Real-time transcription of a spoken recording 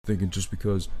thinking just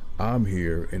because I'm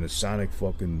here in a Sonic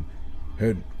fucking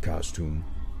head costume,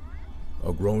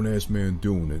 a grown ass man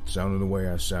doing it, sounding the way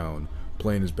I sound,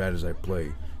 playing as bad as I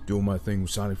play, doing my thing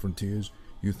with Sonic Frontiers,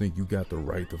 you think you got the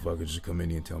right to fucking just come in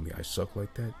here and tell me I suck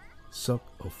like that? Suck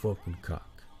a fucking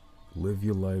cock. Live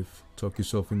your life, tuck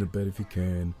yourself into bed if you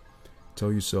can,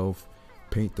 tell yourself,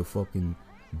 paint the fucking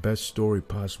best story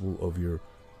possible of your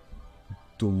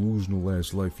delusional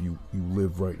ass life you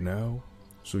live right now,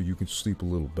 so you can sleep a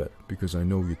little better, because I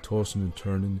know you're tossing and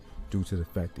turning due to the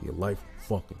fact that your life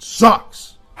fucking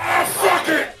sucks. Ah, fuck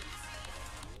it!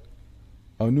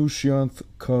 Anushanth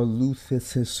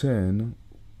Kaluthisen,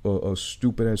 a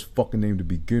stupid ass fucking name to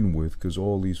begin with, because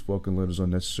all these fucking letters are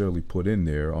necessarily put in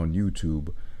there on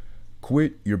YouTube.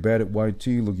 Quit, you're bad at YT,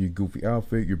 look at your goofy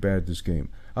outfit, you're bad at this game.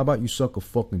 How about you suck a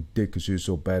fucking dick because you're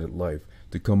so bad at life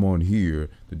to come on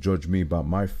here to judge me about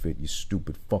my fit, you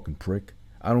stupid fucking prick.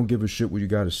 I don't give a shit what you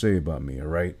gotta say about me,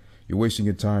 alright? You're wasting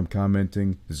your time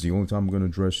commenting. This is the only time I'm gonna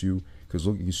address you, because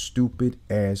look at your stupid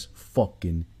ass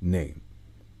fucking name.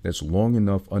 That's long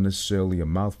enough, unnecessarily a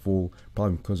mouthful,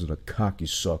 probably because of the cock you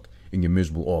suck in your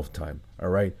miserable off time,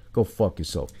 alright? Go fuck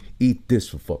yourself. Eat this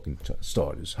for fucking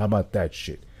starters. How about that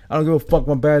shit? I don't give a fuck,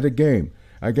 I'm bad at the game.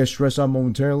 I get stressed out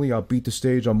momentarily, I'll beat the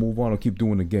stage, I'll move on, I'll keep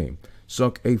doing the game.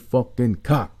 Suck a fucking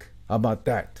cock. How about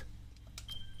that?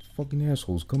 Fucking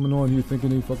assholes coming on here thinking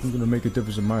they fucking gonna make a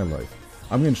difference in my life.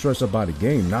 I'm getting stressed out by the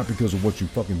game, not because of what you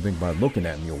fucking think by looking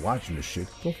at me or watching this shit.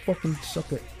 Go fucking suck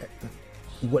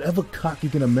whatever cock you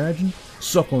can imagine,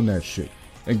 suck on that shit.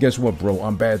 And guess what, bro?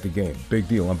 I'm bad at the game. Big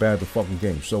deal. I'm bad at the fucking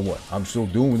game. So what? I'm still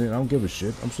doing it. I don't give a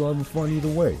shit. I'm still having fun either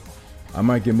way. I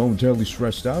might get momentarily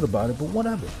stressed out about it, but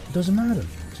whatever. It doesn't matter.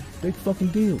 It's a big fucking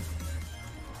deal.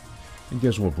 And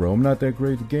guess what, bro? I'm not that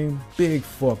great at the game. Big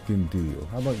fucking deal.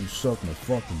 How about you suck my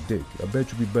fucking dick? I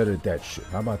bet you'll be better at that shit.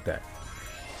 How about that?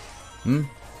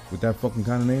 With that fucking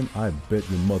kind of name, I bet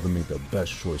your mother made the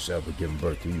best choice ever giving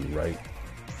birth to you, right?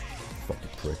 Fucking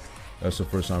prick. That's the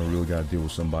first time I really gotta deal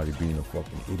with somebody being a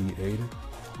fucking idiot hater.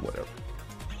 Whatever.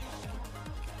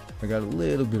 I got a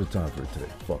little bit of time for it today.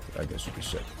 Fuck it, I guess you could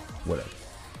say. Whatever.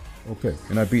 Okay,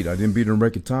 and I didn't beat it in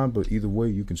record time, but either way,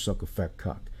 you can suck a fat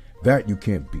cock. That you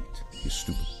can't beat, you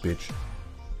stupid bitch.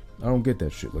 I don't get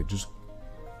that shit. Like, just,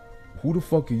 who the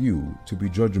fuck are you to be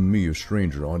judging me, a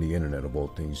stranger, on the internet of all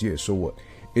things? Yeah, so what?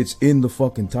 It's in the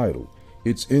fucking title.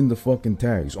 It's in the fucking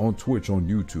tags, on Twitch, on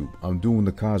YouTube. I'm doing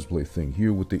the cosplay thing,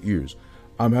 here with the ears.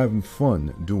 I'm having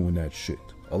fun doing that shit.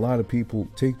 A lot of people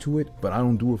take to it, but I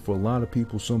don't do it for a lot of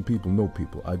people. Some people know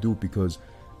people. I do it because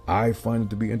I find it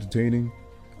to be entertaining.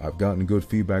 I've gotten good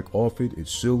feedback off it.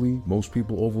 It's silly. Most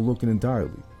people overlook it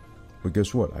entirely. But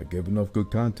guess what? I give enough good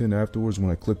content afterwards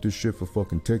when I clip this shit for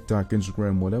fucking TikTok,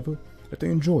 Instagram, whatever, that they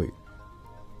enjoy it.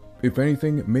 If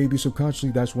anything, maybe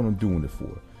subconsciously that's what I'm doing it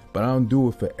for. But I don't do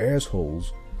it for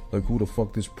assholes like who the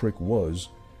fuck this prick was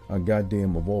on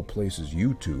goddamn, of all places,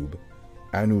 YouTube,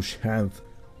 Anushanth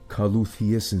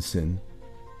Kaluthiasinsin.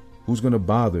 Who's gonna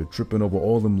bother tripping over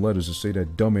all them letters to say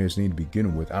that dumbass name to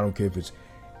begin with? I don't care if it's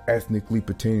ethnically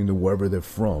pertaining to wherever they're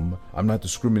from. I'm not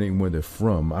discriminating where they're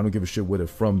from. I don't give a shit where they're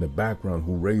from, their background,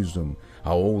 who raised them,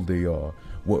 how old they are,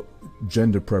 what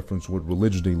gender preference, what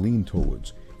religion they lean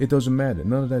towards. It doesn't matter.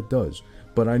 None of that does.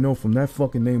 But I know from that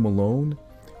fucking name alone,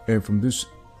 and from this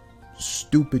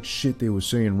stupid shit they were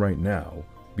saying right now,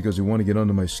 because they want to get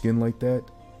under my skin like that,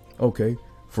 okay,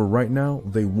 for right now,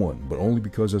 they won. But only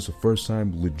because that's the first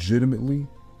time legitimately,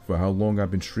 for how long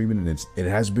I've been streaming, and it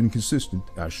has been consistent,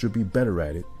 I should be better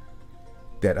at it,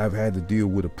 that I've had to deal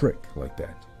with a prick like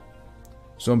that.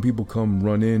 Some people come,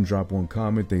 run in, drop one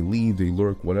comment, they leave, they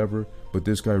lurk, whatever, but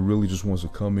this guy really just wants to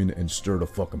come in and stir the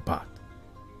fucking pot.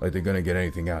 Like they're gonna get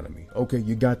anything out of me. Okay,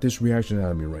 you got this reaction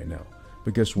out of me right now.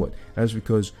 But guess what? That's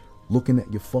because looking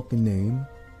at your fucking name,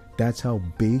 that's how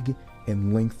big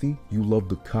and lengthy you love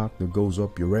the cock that goes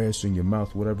up your ass and your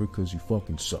mouth, whatever, because you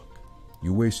fucking suck.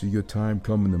 You wasted your time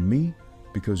coming to me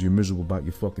because you're miserable about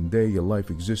your fucking day, your life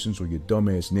existence, or your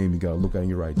dumbass name you gotta look at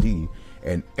your ID.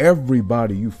 And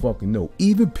everybody you fucking know,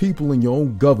 even people in your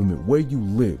own government where you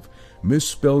live,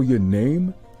 misspell your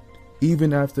name.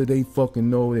 Even after they fucking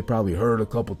know, they probably heard a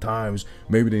couple times,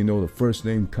 maybe they know the first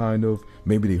name kind of,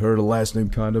 maybe they heard the last name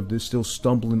kind of, they're still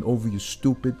stumbling over your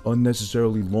stupid,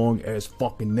 unnecessarily long ass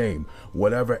fucking name.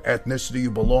 Whatever ethnicity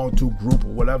you belong to, group or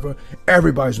whatever,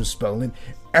 everybody's misspelling,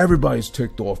 everybody's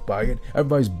ticked off by it,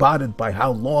 everybody's bothered by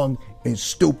how long and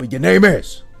stupid your name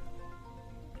is.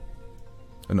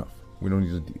 Enough. We don't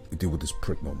need to deal with this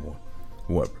prick no more.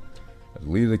 Whoever.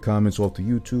 Leave the comments off to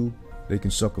YouTube. They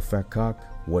can suck a fat cock,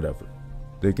 whatever.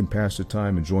 They can pass the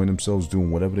time, enjoying themselves, doing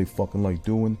whatever they fucking like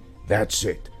doing. That's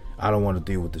it. I don't want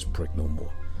to deal with this prick no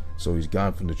more. So he's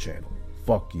gone from the channel.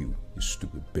 Fuck you, you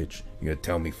stupid bitch. You're gonna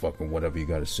tell me fucking whatever you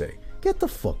gotta say. Get the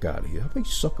fuck out of here. How about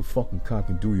you suck a fucking cock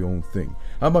and do your own thing?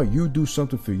 How about you do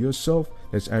something for yourself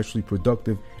that's actually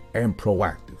productive and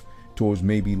proactive towards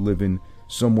maybe living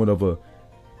somewhat of a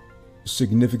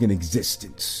significant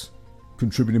existence,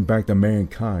 contributing back to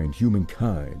mankind,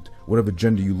 humankind, whatever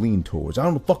gender you lean towards. I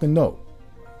don't fucking know.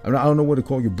 I don't know what to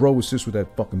call your bro or sis with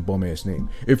that fucking bum ass name.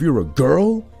 If you're a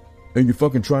girl and you're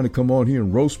fucking trying to come on here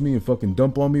and roast me and fucking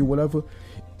dump on me, whatever,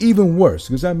 even worse,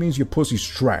 because that means your pussy's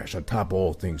trash on top of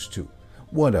all things too.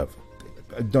 Whatever.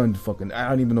 I don't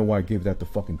even know why I gave that the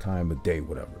fucking time of day,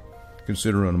 whatever.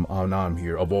 Considering I'm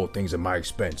here, of all things at my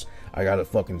expense, I got a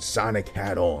fucking Sonic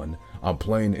hat on. I'm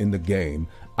playing in the game.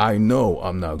 I know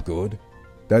I'm not good.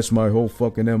 That's my whole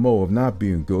fucking MO of not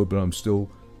being good, but I'm still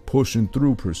pushing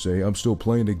through per se. I'm still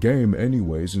playing the game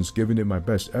anyways and giving it my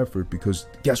best effort because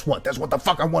guess what? That's what the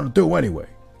fuck I want to do anyway.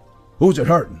 Who's it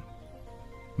hurting?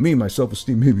 Me, my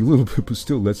self-esteem maybe a little bit, but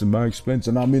still that's at my expense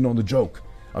and I'm in on the joke.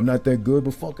 I'm not that good,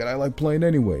 but fuck it, I like playing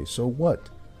anyway. So what?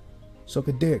 Suck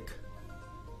a dick.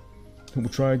 We'll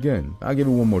try again. I'll give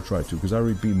it one more try too because I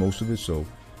already beat most of it, so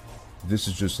this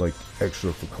is just like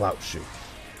extra for clout shit.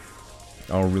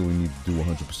 I don't really need to do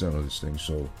 100% of this thing,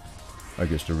 so I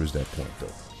guess there is that point though.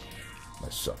 I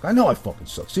suck. I know I fucking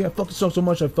suck. See, I fucking suck so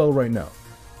much I fell right now.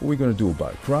 What are we gonna do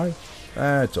about it? Cry?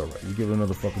 It's alright. You give it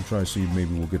another fucking try, see if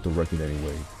maybe we'll get the record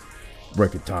anyway.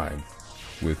 Record time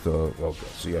with,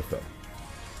 CFL.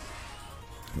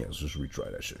 Yeah, let's just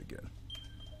retry that shit again.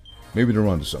 Maybe they're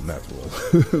onto something after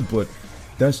all. But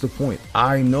that's the point.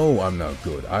 I know I'm not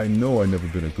good. I know I've never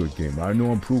been a good gamer. I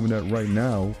know I'm proving that right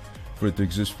now for it to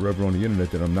exist forever on the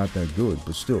internet that I'm not that good.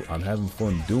 But still, I'm having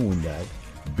fun doing that,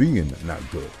 being not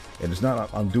good. And it's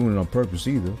not I'm doing it on purpose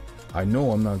either. I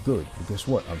know I'm not good. But guess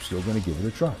what? I'm still going to give it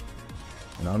a try.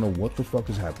 And I don't know what the fuck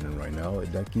is happening right now.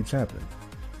 That keeps happening.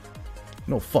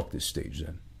 No, fuck this stage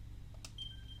then.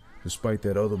 Despite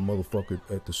that other motherfucker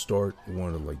at the start who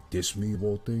wanted to like diss me of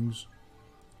all things.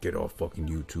 Get off fucking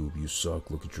YouTube, you suck.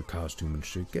 Look at your costume and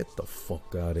shit. Get the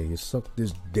fuck out of here. Suck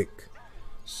this dick.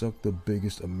 Suck the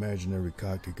biggest imaginary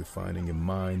cock you can find in your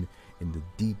mind. In the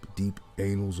deep, deep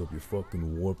anals of your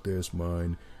fucking warped ass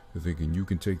mind. Thinking you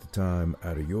can take the time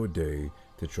out of your day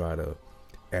to try to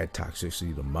add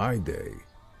toxicity to my day.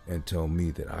 And tell me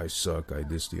that I suck, I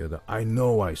this, the other. I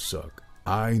know I suck.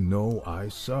 I know I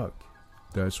suck.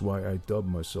 That's why I dub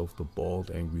myself the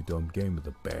bald, angry, dumb gamer,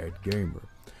 the bad gamer.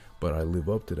 But I live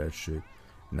up to that shit.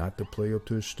 Not to play up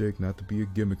to a shtick, not to be a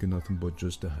gimmick or nothing, but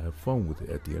just to have fun with it.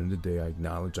 At the end of the day, I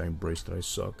acknowledge, I embrace that I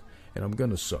suck, and I'm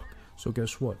gonna suck. So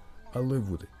guess what? I live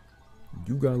with it.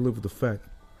 You gotta live with the fact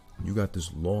you got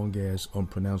this long-ass,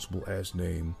 unpronounceable-ass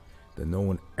name that no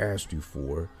one asked you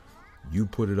for. You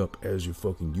put it up as your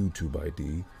fucking YouTube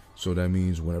ID. So that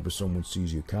means whenever someone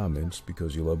sees your comments,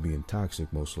 because you love being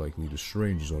toxic, most likely to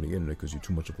strangers on the internet, because you're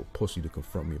too much of a pussy to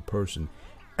confront me in person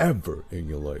ever in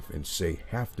your life and say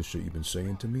half the shit you've been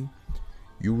saying to me,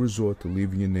 you resort to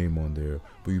leaving your name on there,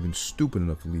 but you've been stupid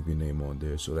enough to leave your name on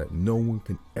there so that no one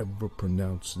can ever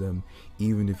pronounce them,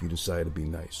 even if you decide to be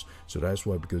nice. So that's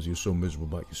why, because you're so miserable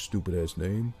about your stupid ass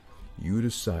name, you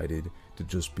decided to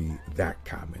just be that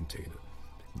commentator.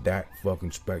 That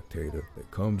fucking spectator that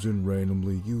comes in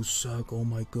randomly. You suck. Oh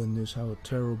my goodness, how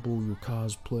terrible your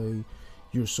cosplay.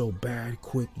 You're so bad.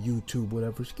 Quit YouTube,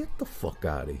 whatever. Get the fuck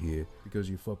out of here because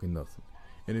you're fucking nothing.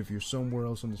 And if you're somewhere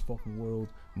else in this fucking world,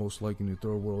 most likely in a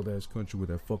third world ass country with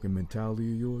that fucking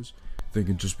mentality of yours,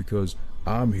 thinking just because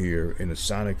I'm here in a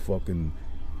Sonic fucking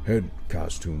head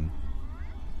costume,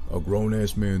 a grown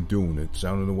ass man doing it,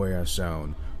 sounding the way I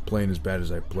sound, playing as bad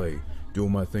as I play,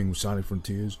 doing my thing with Sonic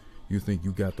Frontiers, you think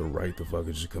you got the right to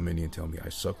fucking just come in here and tell me I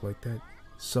suck like that?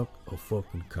 Suck a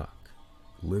fucking cock.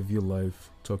 Live your life.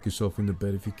 Tuck yourself into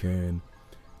bed if you can.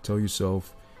 Tell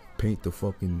yourself, paint the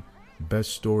fucking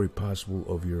best story possible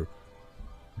of your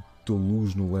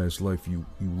delusional ass life you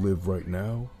live right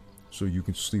now so you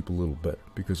can sleep a little better.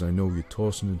 Because I know you're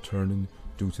tossing and turning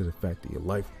due to the fact that your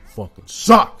life fucking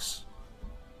sucks.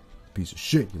 Piece of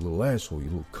shit, you little asshole, you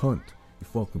little cunt. You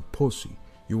fucking pussy.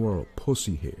 You are a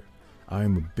pussy hair. I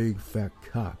am a big fat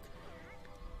cock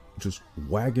just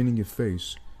wagging in your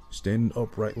face, standing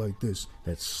upright like this,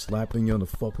 that's slapping you on the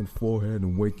fucking forehead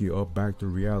and waking you up back to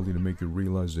reality to make you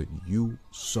realize that you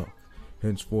suck.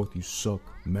 Henceforth, you suck,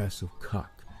 massive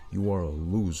cock. You are a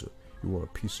loser. You are a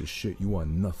piece of shit. You are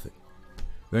nothing.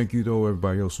 Thank you, though,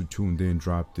 everybody else who tuned in,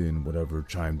 dropped in, whatever,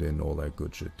 chimed in, all that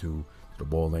good shit, too. The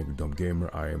Bald Angry Dumb Gamer.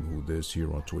 I am who this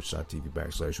here on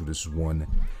twitch.tv/who this is one,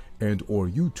 and or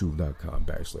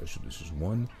youtube.com/who this is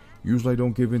one. Usually I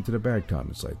don't give in to the bad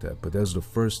comments like that, but that's the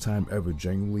first time ever,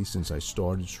 genuinely, since I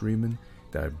started streaming,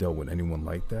 that I've dealt with anyone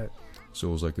like that. So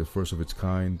it was like the first of its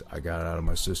kind. I got it out of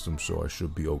my system, so I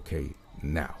should be okay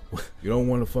now. You don't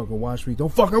want to fucking watch me?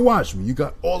 Don't fucking watch me. You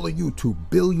got all of YouTube,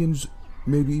 billions,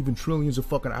 maybe even trillions of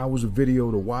fucking hours of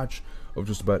video to watch of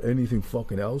just about anything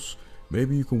fucking else.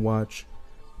 Maybe you can watch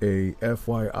a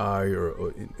FYI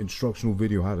or instructional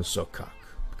video how to suck cock.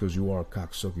 Because you are a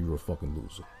cocksucker, you're a fucking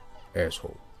loser.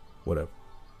 Asshole. Whatever.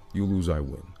 You lose, I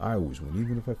win. I always win.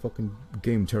 Even if I fucking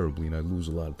game terribly and I lose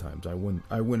a lot of times. I win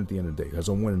at the end of the day. Because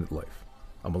I'm winning at life.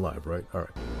 I'm alive, right? Alright.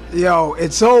 Yo,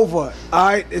 it's over.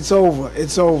 Alright, it's over.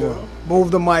 It's over. Move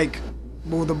the mic.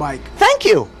 Move the mic. Thank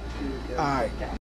you. Alright.